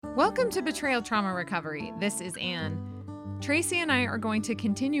Welcome to Betrayal Trauma Recovery. This is Anne. Tracy and I are going to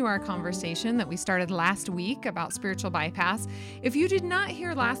continue our conversation that we started last week about spiritual bypass. If you did not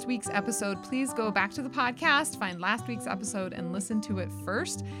hear last week's episode, please go back to the podcast, find last week's episode, and listen to it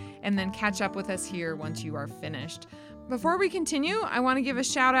first, and then catch up with us here once you are finished. Before we continue, I want to give a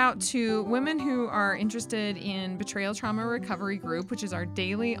shout out to women who are interested in Betrayal Trauma Recovery Group, which is our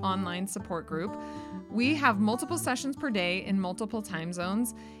daily online support group. We have multiple sessions per day in multiple time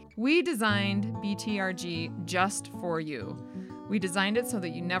zones. We designed BTRG just for you. We designed it so that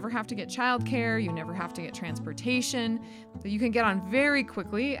you never have to get childcare, you never have to get transportation, that you can get on very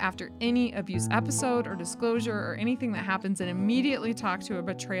quickly after any abuse episode or disclosure or anything that happens and immediately talk to a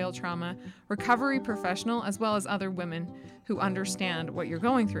betrayal trauma recovery professional as well as other women who understand what you're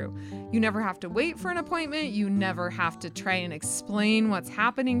going through. You never have to wait for an appointment. You never have to try and explain what's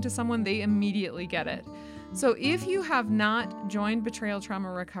happening to someone. They immediately get it. So if you have not joined Betrayal Trauma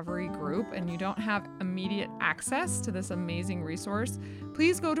Recovery Group and you don't have immediate access to this amazing resource,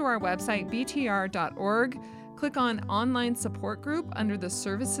 please go to our website, btr.org, click on Online Support Group under the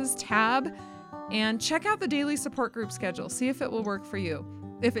Services tab, and check out the daily support group schedule. See if it will work for you.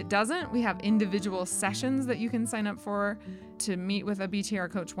 If it doesn't, we have individual sessions that you can sign up for to meet with a BTR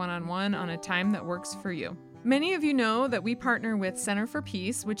coach one-on-one on a time that works for you. Many of you know that we partner with Center for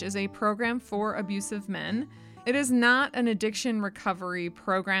Peace, which is a program for abusive men. It is not an addiction recovery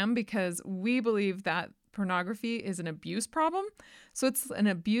program because we believe that pornography is an abuse problem. So it's an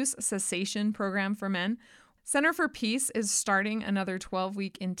abuse cessation program for men. Center for Peace is starting another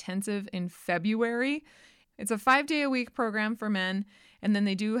 12-week intensive in February. It's a 5-day-a-week program for men, and then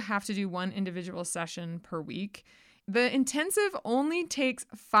they do have to do one individual session per week. The intensive only takes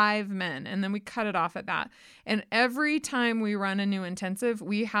 5 men, and then we cut it off at that. And every time we run a new intensive,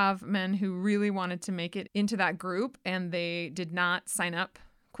 we have men who really wanted to make it into that group, and they did not sign up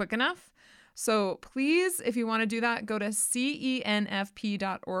quick enough. So please, if you want to do that, go to cenfp.org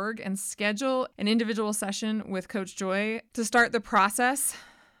and schedule an individual session with Coach Joy to start the process.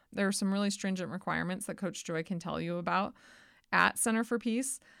 There are some really stringent requirements that Coach Joy can tell you about at Center for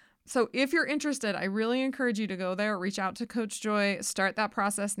Peace. So if you're interested, I really encourage you to go there, reach out to Coach Joy, start that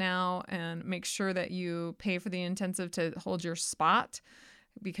process now, and make sure that you pay for the intensive to hold your spot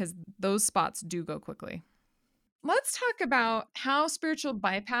because those spots do go quickly. Let's talk about how spiritual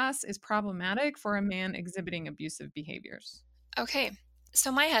bypass is problematic for a man exhibiting abusive behaviors. Okay,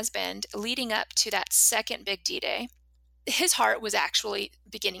 so my husband, leading up to that second big D-Day, his heart was actually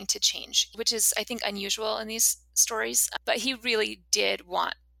beginning to change, which is, I think, unusual in these stories, but he really did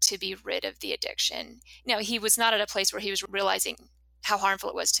want to be rid of the addiction. Now, he was not at a place where he was realizing how harmful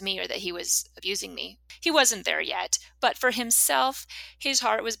it was to me or that he was abusing me. He wasn't there yet, but for himself, his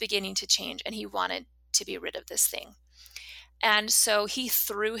heart was beginning to change and he wanted to be rid of this thing. And so he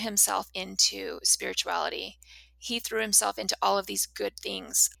threw himself into spirituality. He threw himself into all of these good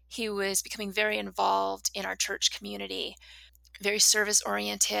things. He was becoming very involved in our church community, very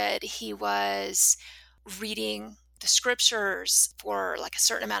service-oriented. He was reading the scriptures for like a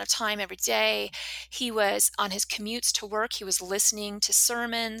certain amount of time every day. He was on his commutes to work. He was listening to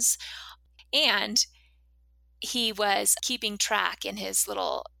sermons, and he was keeping track in his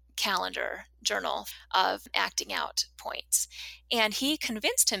little calendar journal of acting out points. And he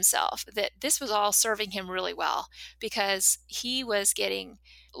convinced himself that this was all serving him really well because he was getting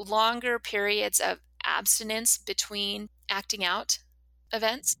longer periods of abstinence between acting out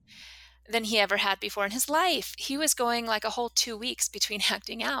events than he ever had before in his life. He was going like a whole 2 weeks between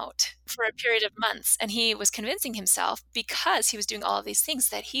acting out for a period of months. And he was convincing himself, because he was doing all of these things,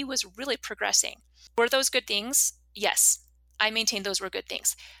 that he was really progressing. Were those good things? Yes. I maintain those were good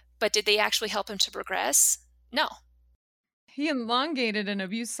things. But did they actually help him to progress? No. He elongated an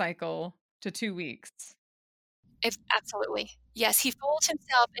abuse cycle to 2 weeks. Absolutely. Yes, he fooled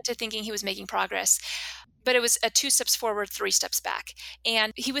himself into thinking he was making progress. But it was a 2 steps forward, 3 steps back.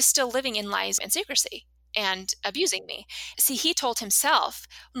 And he was still living in lies and secrecy and abusing me. See, he told himself,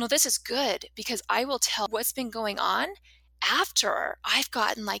 no, this is good because I will tell what's been going on after I've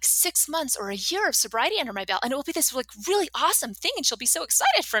gotten like 6 months or a year of sobriety under my belt. And it will be this like really awesome thing. And she'll be so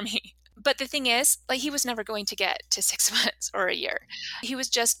excited for me. But the thing is, like, he was never going to get to 6 months or a year. He was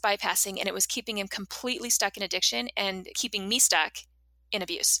just bypassing, and it was keeping him completely stuck in addiction and keeping me stuck in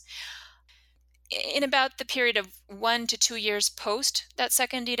abuse. In about the period of 1 to 2 years post that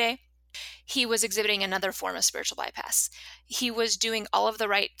second D-Day, he was exhibiting another form of spiritual bypass. He was doing all of the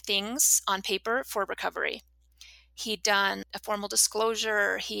right things on paper for recovery. He'd done a formal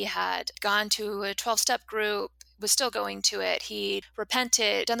disclosure. He had gone to a 12-step group, was still going to it. He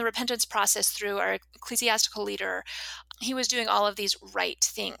repented, done the repentance process through our ecclesiastical leader. He was doing all of these right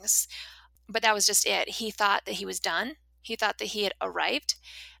things, but that was just it. He thought that he was done. He thought that he had arrived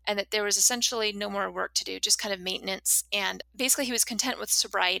and that there was essentially no more work to do, just kind of maintenance. And basically, he was content with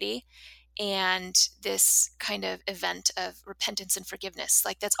sobriety and this kind of event of repentance and forgiveness.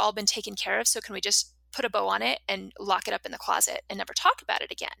 Like, that's all been taken care of. So, can we just put a bow on it and lock it up in the closet and never talk about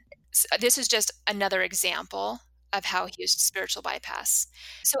it again? So this is just another example of how he used spiritual bypass.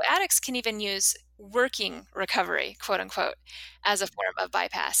 So, addicts can even use working recovery, quote unquote, as a form of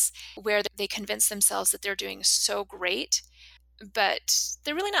bypass, where they convince themselves that they're doing so great, but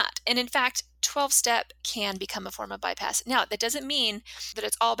they're really not. And in fact, 12 step can become a form of bypass. Now, that doesn't mean that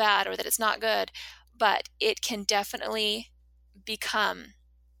it's all bad or that it's not good, but it can definitely become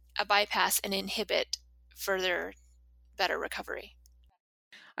a bypass and inhibit further better recovery.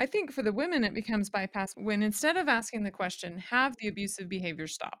 I think for the women, it becomes bypass when instead of asking the question, have the abusive behavior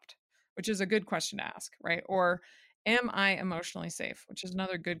stopped? Which is a good question to ask, right? Or am I emotionally safe? Which is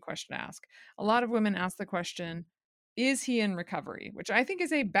another good question to ask. A lot of women ask the question, is he in recovery? Which I think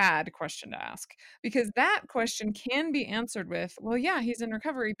is a bad question to ask because that question can be answered with, well, yeah, he's in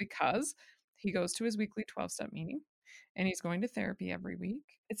recovery because he goes to his weekly 12 step meeting and he's going to therapy every week.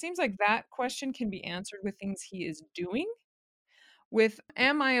 It seems like that question can be answered with things he is doing. With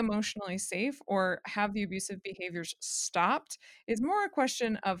am I emotionally safe or have the abusive behaviors stopped is more a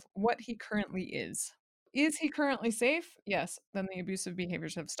question of what he currently is. Is he currently safe? Yes, then the abusive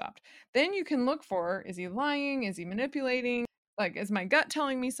behaviors have stopped. Then you can look for is he lying? Is he manipulating? Like, is my gut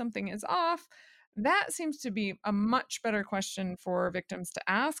telling me something is off? That seems to be a much better question for victims to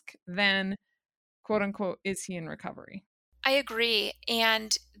ask than, quote unquote, is he in recovery? I agree.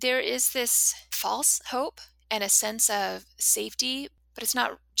 And there is this false hope and a sense of safety, but it's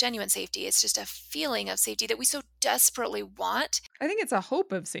not genuine safety. It's just a feeling of safety that we so desperately want. I think it's a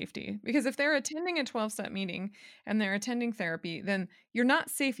hope of safety because if they're attending a 12-step meeting and they're attending therapy, then you're not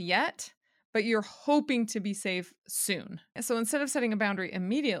safe yet, but you're hoping to be safe soon. So instead of setting a boundary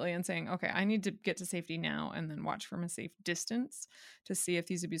immediately and saying, okay, I need to get to safety now and then watch from a safe distance to see if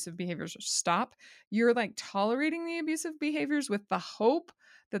these abusive behaviors stop, you're like tolerating the abusive behaviors with the hope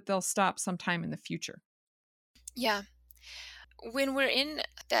that they'll stop sometime in the future. Yeah. When we're in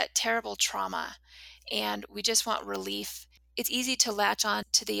that terrible trauma and we just want relief, it's easy to latch on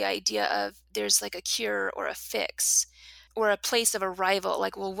to the idea of there's like a cure or a fix or a place of arrival.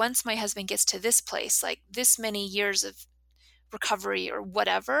 Like, well, once my husband gets to this place, like this many years of recovery or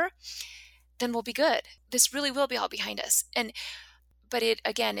whatever, then we'll be good. This really will be all behind us. And but it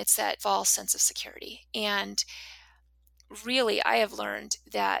again, it's that false sense of security. And really, I have learned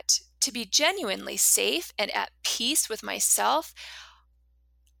that to be genuinely safe and at peace with myself,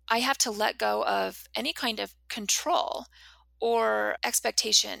 I have to let go of any kind of control or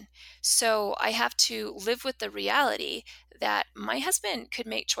expectation. So I have to live with the reality that my husband could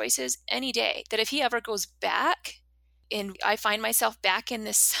make choices any day, that if he ever goes back and I find myself back in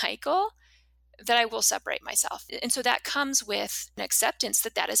this cycle, that I will separate myself. And so that comes with an acceptance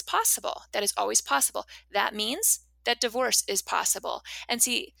that that is possible. That is always possible. That means that divorce is possible. And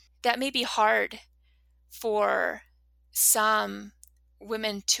see, that may be hard for some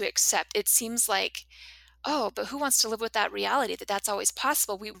women to accept. It seems like, oh, but who wants to live with that reality that that's always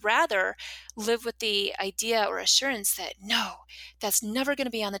possible? We rather live with the idea or assurance that no, that's never going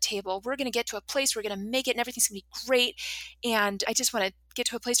to be on the table. We're going to get to a place, we're going to make it, and everything's going to be great. And I just want to get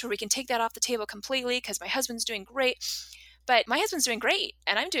to a place where we can take that off the table completely because my husband's doing great. But my husband's doing great,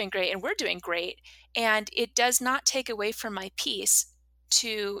 and I'm doing great, and we're doing great. And it does not take away from my peace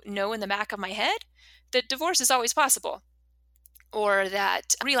to know in the back of my head that divorce is always possible or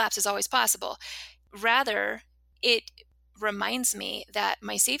that relapse is always possible. Rather, it reminds me that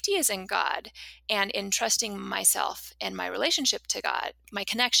my safety is in God and in trusting myself and my relationship to God, my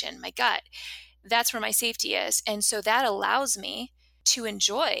connection, my gut. That's where my safety is. And so that allows me to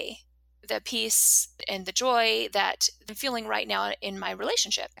enjoy the peace and the joy that I'm feeling right now in my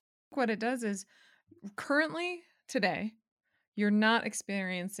relationship. What it does is currently, today, you're not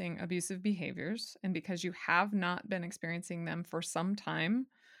experiencing abusive behaviors. And because you have not been experiencing them for some time,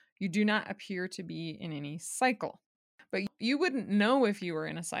 you do not appear to be in any cycle. But you wouldn't know if you were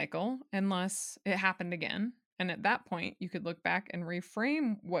in a cycle unless it happened again. And at that point, you could look back and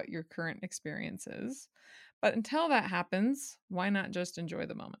reframe what your current experience is. But until that happens, why not just enjoy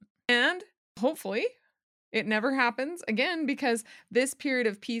the moment? And hopefully, it never happens again because this period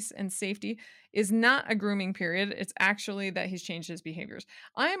of peace and safety is not a grooming period. It's actually that he's changed his behaviors.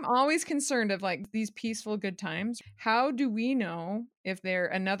 I'm always concerned of like these peaceful good times. How do we know if they're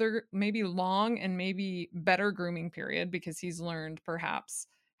another maybe long and maybe better grooming period because he's learned perhaps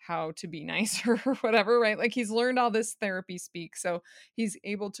how to be nicer or whatever, right? Like he's learned all this therapy speak, so he's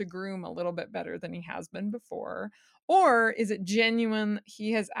able to groom a little bit better than he has been before? Or is it genuine?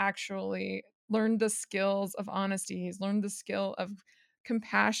 He has actually learned the skills of honesty. He's learned the skill of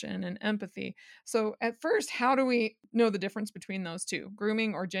compassion and empathy. So, at first, how do we know the difference between those two,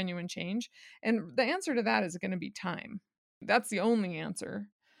 grooming or genuine change? And the answer to that is going to be time. That's the only answer.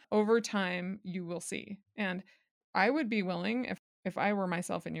 Over time, you will see. And I would be willing, if I were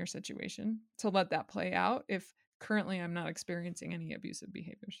myself in your situation, to let that play out if currently I'm not experiencing any abusive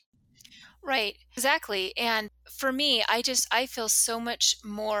behaviors. Right, exactly. And for me, I feel so much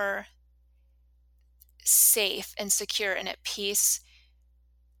more safe and secure and at peace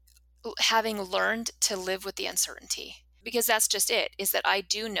having learned to live with the uncertainty. Because that's just it, is that I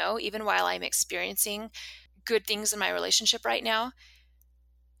do know, even while I'm experiencing good things in my relationship right now,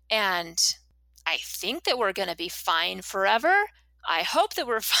 and I think that we're going to be fine forever. I hope that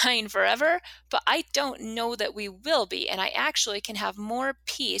we're fine forever, but I don't know that we will be. And I actually can have more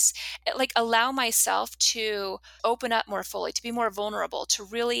peace, like allow myself to open up more fully, to be more vulnerable, to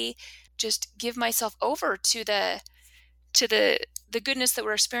really just give myself over to the goodness that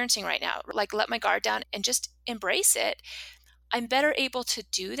we're experiencing right now. Like let my guard down and just embrace it. I'm better able to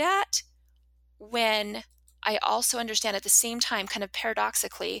do that when I also understand at the same time, kind of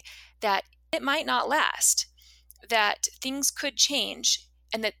paradoxically, that it might not last, that things could change,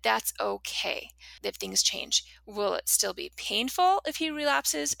 and that that's okay if things change. Will it still be painful if he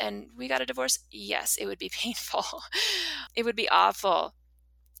relapses and we got a divorce? Yes, it would be painful. It would be awful.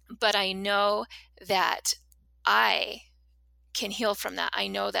 But I know that I can heal from that. I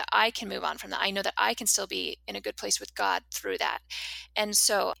know that I can move on from that. I know that I can still be in a good place with God through that. And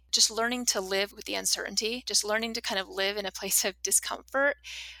so just learning to live with the uncertainty, just learning to kind of live in a place of discomfort,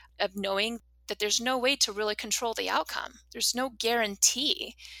 of knowing that there's no way to really control the outcome. There's no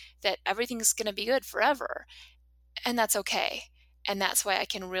guarantee that everything's going to be good forever. And that's okay. And that's why I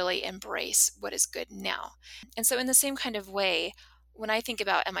can really embrace what is good now. And so in the same kind of way, when I think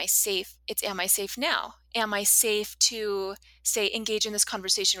about am I safe, it's am I safe now? Am I safe to say engage in this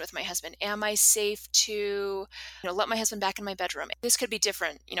conversation with my husband? Am I safe to, let my husband back in my bedroom? This could be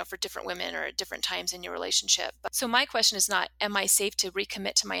different, for different women or at different times in your relationship. But so my question is not am I safe to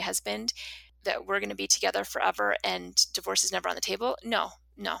recommit to my husband that we're going to be together forever and divorce is never on the table? No,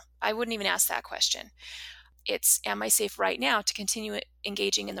 I wouldn't even ask that question. It's am I safe right now to continue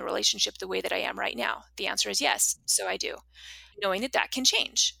engaging in the relationship the way that I am right now? The answer is yes. So I do, knowing that that can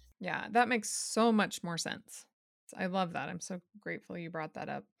change. Yeah, that makes so much more sense. I love that. I'm so grateful you brought that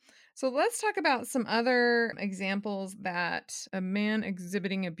up. So let's talk about some other examples that a man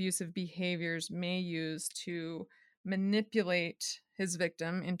exhibiting abusive behaviors may use to manipulate his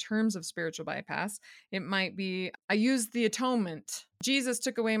victim in terms of spiritual bypass. It might be, I used the atonement. Jesus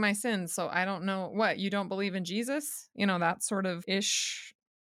took away my sins, so I don't know what, you don't believe in Jesus? That sort of ish.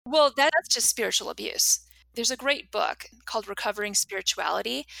 Well, that's just spiritual abuse. There's a great book called Recovering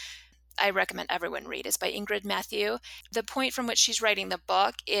Spirituality. I recommend everyone read. It's by Ingrid Matthew. The point from which she's writing the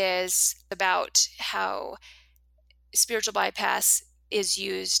book is about how spiritual bypass is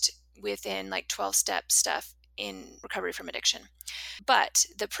used within like 12-step stuff in recovery from addiction. But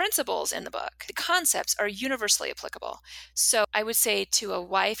the principles in the book, the concepts are universally applicable. So I would say to a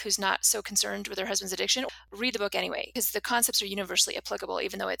wife who's not so concerned with her husband's addiction, read the book anyway, because the concepts are universally applicable,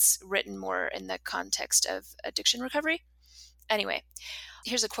 even though it's written more in the context of addiction recovery. Anyway,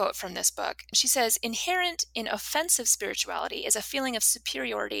 here's a quote from this book. She says, inherent in offensive spirituality is a feeling of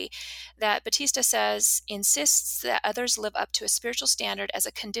superiority that Batista says insists that others live up to a spiritual standard as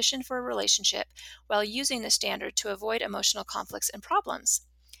a condition for a relationship while using the standard to avoid emotional conflicts and problems.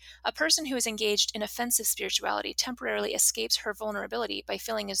 A person who is engaged in offensive spirituality temporarily escapes her vulnerability by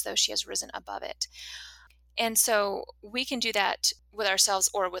feeling as though she has risen above it. And so we can do that with ourselves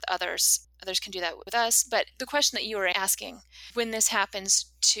or with others. Others can do that with us. But the question that you were asking, when this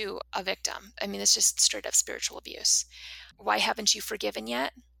happens to a victim, I mean, it's just straight up spiritual abuse. Why haven't you forgiven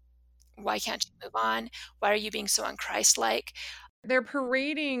yet? Why can't you move on? Why are you being so un-Christ-like? They're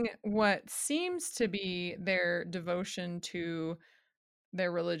parading what seems to be their devotion to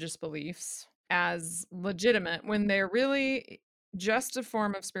their religious beliefs as legitimate when they're really just a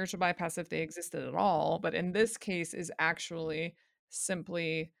form of spiritual bypass if they existed at all, but in this case is actually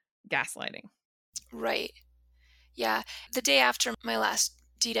simply gaslighting. Right. Yeah. The day after my last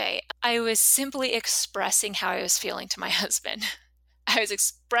D-Day, I was simply expressing how I was feeling to my husband. I was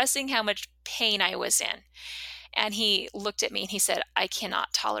expressing how much pain I was in. And he looked at me and he said, I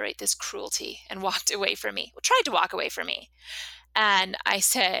cannot tolerate this cruelty, and walked away from me. Tried to walk away from me. And I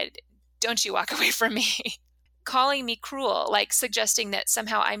said, don't you walk away from me. calling me cruel, like suggesting that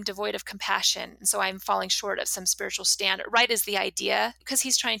somehow I'm devoid of compassion. And so I'm falling short of some spiritual standard, right? Is the idea, because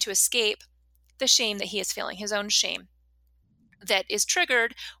he's trying to escape the shame that he is feeling, his own shame that is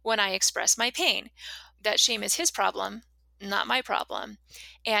triggered when I express my pain. That shame is his problem, not my problem.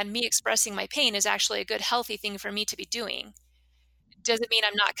 And me expressing my pain is actually a good, healthy thing for me to be doing. Doesn't mean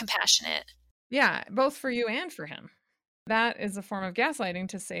I'm not compassionate. Yeah, both for you and for him. That is a form of gaslighting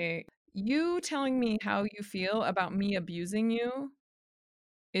to say, you telling me how you feel about me abusing you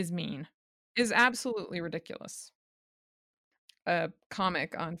is mean, is absolutely ridiculous. A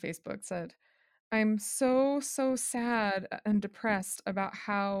comic on Facebook said, I'm so sad and depressed about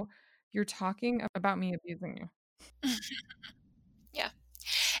how you're talking about me abusing you. Yeah.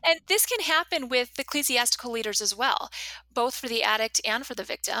 And this can happen with ecclesiastical leaders as well, both for the addict and for the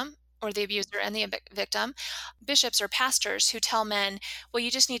victim, or the abuser and the victim. Bishops or pastors who tell men, well,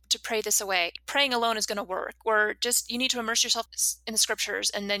 you just need to pray this away. Praying alone is going to work, or just you need to immerse yourself in the scriptures,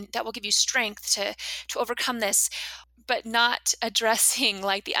 and then that will give you strength to overcome this, but not addressing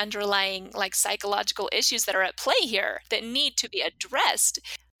like the underlying like psychological issues that are at play here that need to be addressed.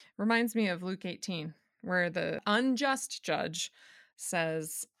 Reminds me of Luke 18, where the unjust judge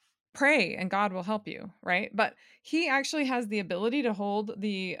says, pray and God will help you, right? But he actually has the ability to hold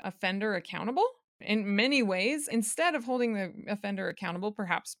the offender accountable in many ways. Instead of holding the offender accountable,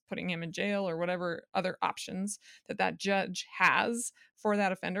 perhaps putting him in jail or whatever other options that judge has for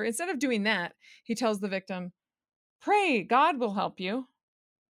that offender, instead of doing that, he tells the victim, pray, God will help you,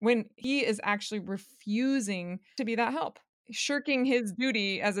 when he is actually refusing to be that help, shirking his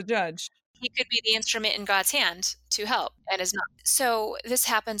duty as a judge. He could be the instrument in God's hand to help and is not. So this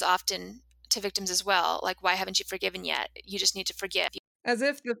happens often to victims as well. Like, why haven't you forgiven yet? You just need to forgive. As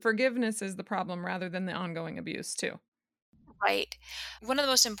if the forgiveness is the problem rather than the ongoing abuse, too. Right. One of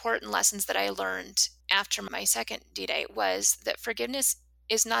the most important lessons that I learned after my second D-Day was that forgiveness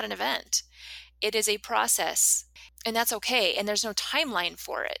is not an event. It is a process, and that's okay. And there's no timeline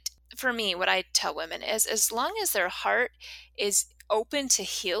for it. For me, what I tell women is as long as their heart is open to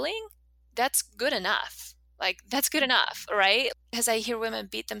healing, that's good enough. Like, that's good enough, right? Because I hear women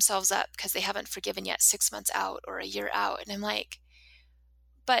beat themselves up because they haven't forgiven yet 6 months out or a year out. And I'm like,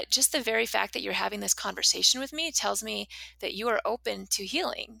 but just the very fact that you're having this conversation with me tells me that you are open to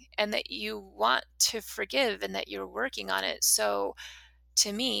healing and that you want to forgive and that you're working on it. So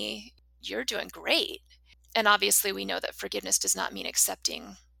to me, you're doing great. And obviously, we know that forgiveness does not mean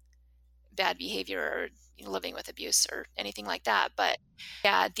accepting bad behavior or living with abuse or anything like that. But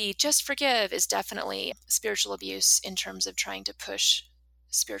yeah, the just forgive is definitely spiritual abuse in terms of trying to push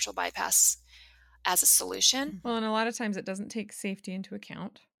spiritual bypass as a solution. Well, and a lot of times it doesn't take safety into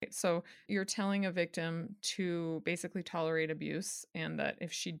account. So you're telling a victim to basically tolerate abuse, and that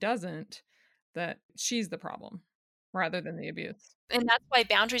if she doesn't, that she's the problem rather than the abuse. And that's why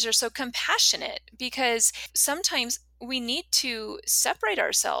boundaries are so compassionate, because sometimes we need to separate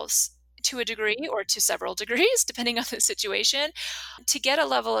ourselves to a degree or to several degrees, depending on the situation, to get a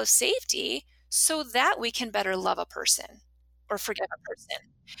level of safety so that we can better love a person or forgive a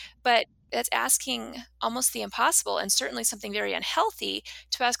person. But that's asking almost the impossible, and certainly something very unhealthy,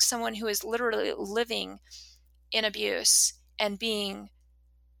 to ask someone who is literally living in abuse and being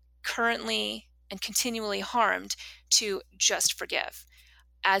currently and continually harmed to just forgive,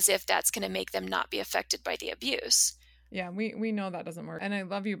 as if that's going to make them not be affected by the abuse. Yeah, we know that doesn't work. And I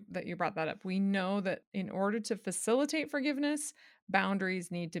love you that you brought that up. We know that in order to facilitate forgiveness, boundaries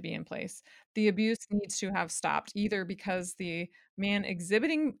need to be in place. The abuse needs to have stopped, either because the man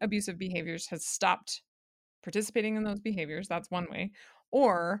exhibiting abusive behaviors has stopped participating in those behaviors. That's one way.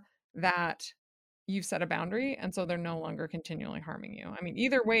 Or that you've set a boundary and so they're no longer continually harming you. I mean,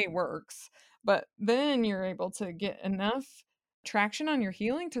 either way works, but then you're able to get enough traction on your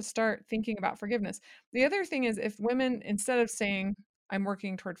healing to start thinking about forgiveness. The other thing is, if women, instead of saying, I'm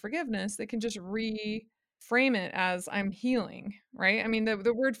working toward forgiveness, they can just reframe it as I'm healing, right? I mean,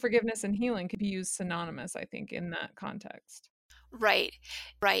 the word forgiveness and healing could be used synonymous, I think, in that context. Right,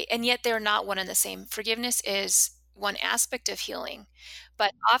 right. And yet they're not one and the same. Forgiveness is one aspect of healing,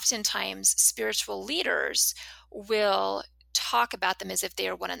 but oftentimes spiritual leaders will talk about them as if they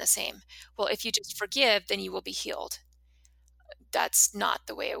are one and the same. Well, if you just forgive, then you will be healed. That's not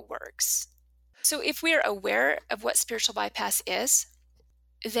the way it works. So if we're aware of what spiritual bypass is,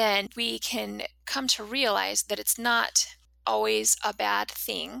 then we can come to realize that it's not always a bad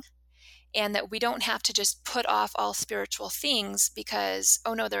thing, and that we don't have to just put off all spiritual things because,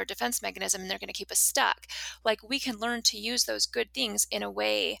 oh no, they're a defense mechanism and they're going to keep us stuck. Like, we can learn to use those good things in a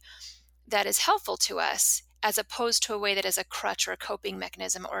way that is helpful to us, as opposed to a way that is a crutch or a coping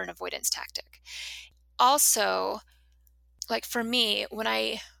mechanism or an avoidance tactic. also, like for me, when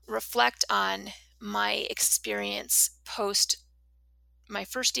I reflect on my experience post my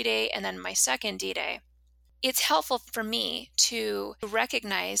first D-Day and then my second D-Day, it's helpful for me to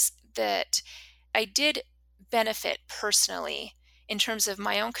recognize that I did benefit personally in terms of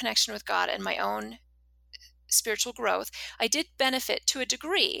my own connection with God and my own spiritual growth. I did benefit to a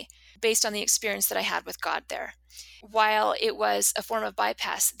degree based on the experience that I had with God there. While it was a form of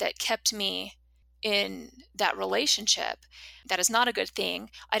bypass that kept me in that relationship, that is not a good thing.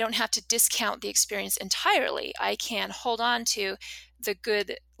 I don't have to discount the experience entirely. I can hold on to the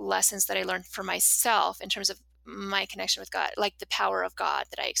good lessons that I learned for myself in terms of my connection with God, like the power of God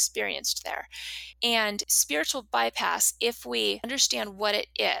that I experienced there. And spiritual bypass, if we understand what it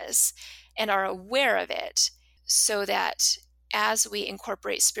is and are aware of it, so that as we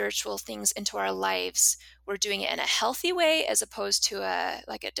incorporate spiritual things into our lives, we're doing it in a healthy way as opposed to a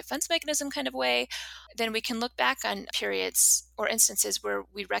defense mechanism kind of way, then we can look back on periods or instances where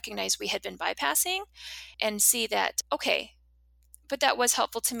we recognize we had been bypassing and see that, okay, but that was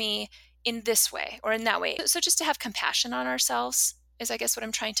helpful to me in this way or in that way. So just to have compassion on ourselves is, I guess, what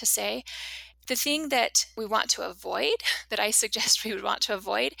I'm trying to say. The thing that we want to avoid, that I suggest we would want to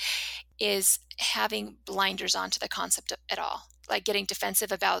avoid, is having blinders onto the concept at all, like getting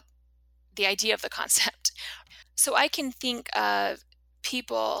defensive about the idea of the concept. So I can think of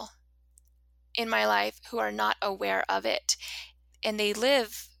people in my life who are not aware of it, and they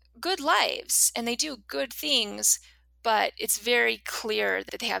live good lives and they do good things, but it's very clear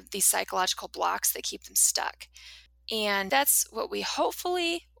that they have these psychological blocks that keep them stuck. And that's what we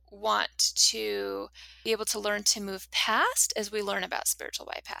hopefully want to be able to learn to move past as we learn about spiritual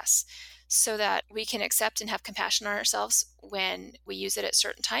bypass, so that we can accept and have compassion on ourselves when we use it at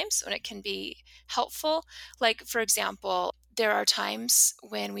certain times, when it can be helpful. Like, for example, there are times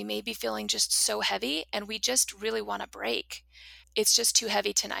when we may be feeling just so heavy and we just really want to break. It's just too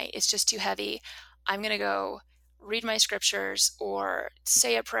heavy tonight. It's just too heavy. I'm going to go read my scriptures or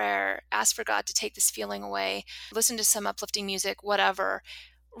say a prayer, ask for God to take this feeling away, listen to some uplifting music, whatever.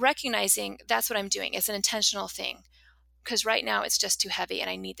 Recognizing that's what I'm doing. It's an intentional thing because right now it's just too heavy and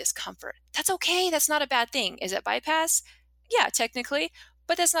I need this comfort. That's okay. That's not a bad thing. Is it bypass? Yeah, technically,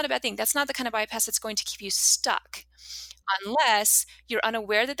 but that's not a bad thing. That's not the kind of bypass that's going to keep you stuck, unless you're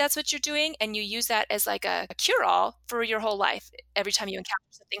unaware that that's what you're doing and you use that as like a cure-all for your whole life every time you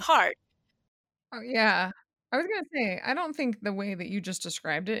encounter something hard. Oh, yeah. I was gonna say, I don't think the way that you just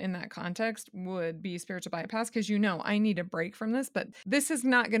described it in that context would be spiritual bypass because I need a break from this, but this is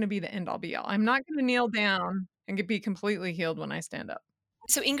not gonna be the end all be all. I'm not gonna kneel down and be completely healed when I stand up.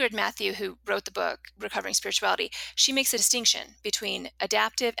 So Ingrid Matthew, who wrote the book Recovering Spirituality, she makes a distinction between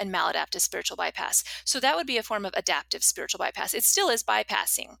adaptive and maladaptive spiritual bypass. So that would be a form of adaptive spiritual bypass. It still is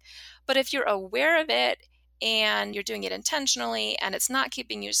bypassing, but if you're aware of it and you're doing it intentionally and it's not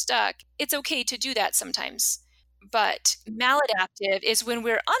keeping you stuck, it's okay to do that sometimes. But maladaptive is when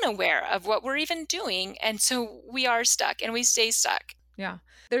we're unaware of what we're even doing, and so we are stuck and we stay stuck. Yeah.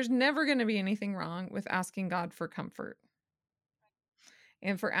 There's never gonna be anything wrong with asking God for comfort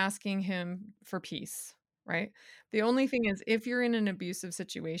and for asking him for peace, right? The only thing is if you're in an abusive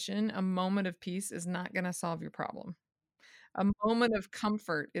situation, a moment of peace is not gonna solve your problem. A moment of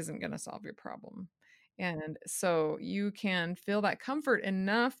comfort isn't going to solve your problem. And so you can feel that comfort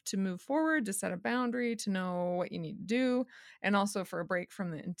enough to move forward, to set a boundary, to know what you need to do, and also for a break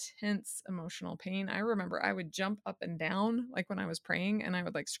from the intense emotional pain. I remember I would jump up and down like when I was praying, and I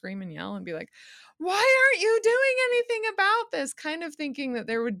would like scream and yell and be like, "Why aren't you doing anything about this?" Kind of thinking that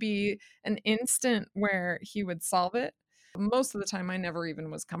there would be an instant where he would solve it. Most of the time, I never even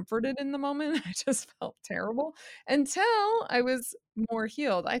was comforted in the moment. I just felt terrible until I was more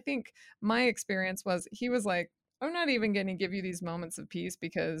healed. I think my experience was he was like, "I'm not even going to give you these moments of peace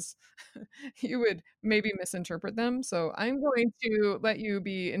because you would maybe misinterpret them. So I'm going to let you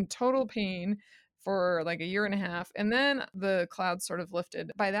be in total pain for like a year and a half." And then the clouds sort of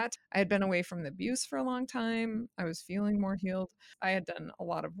lifted. By that, I had been away from the abuse for a long time. I was feeling more healed. I had done a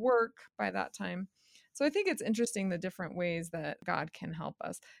lot of work by that time. So I think it's interesting the different ways that God can help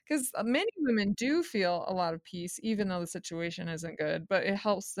us because many women do feel a lot of peace, even though the situation isn't good, but it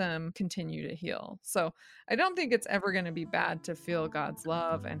helps them continue to heal. So I don't think it's ever going to be bad to feel God's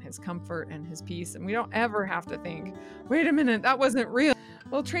love and his comfort and his peace. And we don't ever have to think, wait a minute, that wasn't real.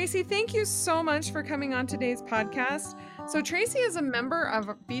 Well, Tracy, thank you so much for coming on today's podcast. So Tracy is a member of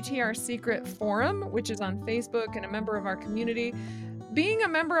BTR Secret Forum, which is on Facebook, and a member of our community. being a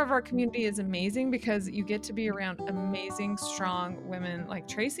member of our community is amazing because you get to be around amazing, strong women like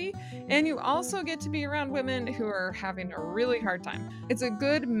Tracy, and you also get to be around women who are having a really hard time. It's a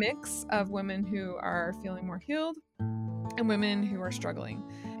good mix of women who are feeling more healed and women who are struggling.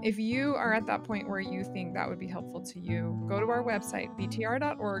 If you are at that point where you think that would be helpful to you, go to our website,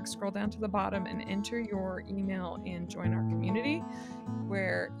 btr.org, scroll down to the bottom and enter your email and join our community,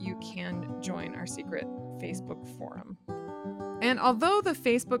 where you can join our secret Facebook forum. And although the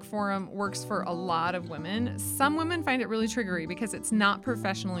Facebook forum works for a lot of women, some women find it really triggery because it's not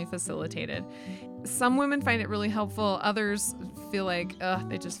professionally facilitated. Some women find it really helpful. Others feel like,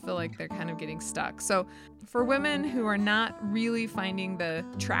 they just feel like they're kind of getting stuck. So for women who are not really finding the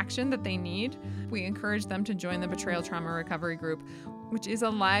traction that they need, we encourage them to join the Betrayal Trauma Recovery Group, which is a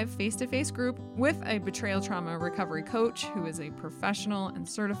live face-to-face group with a betrayal trauma recovery coach who is a professional and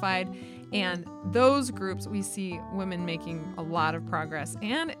certified. And those groups, we see women making a lot of progress,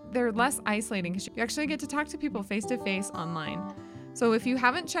 and they're less isolating because you actually get to talk to people face-to-face online. So if you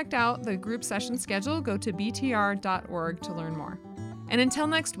haven't checked out the group session schedule, go to btr.org to learn more. And until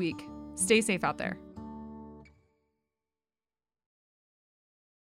next week, stay safe out there.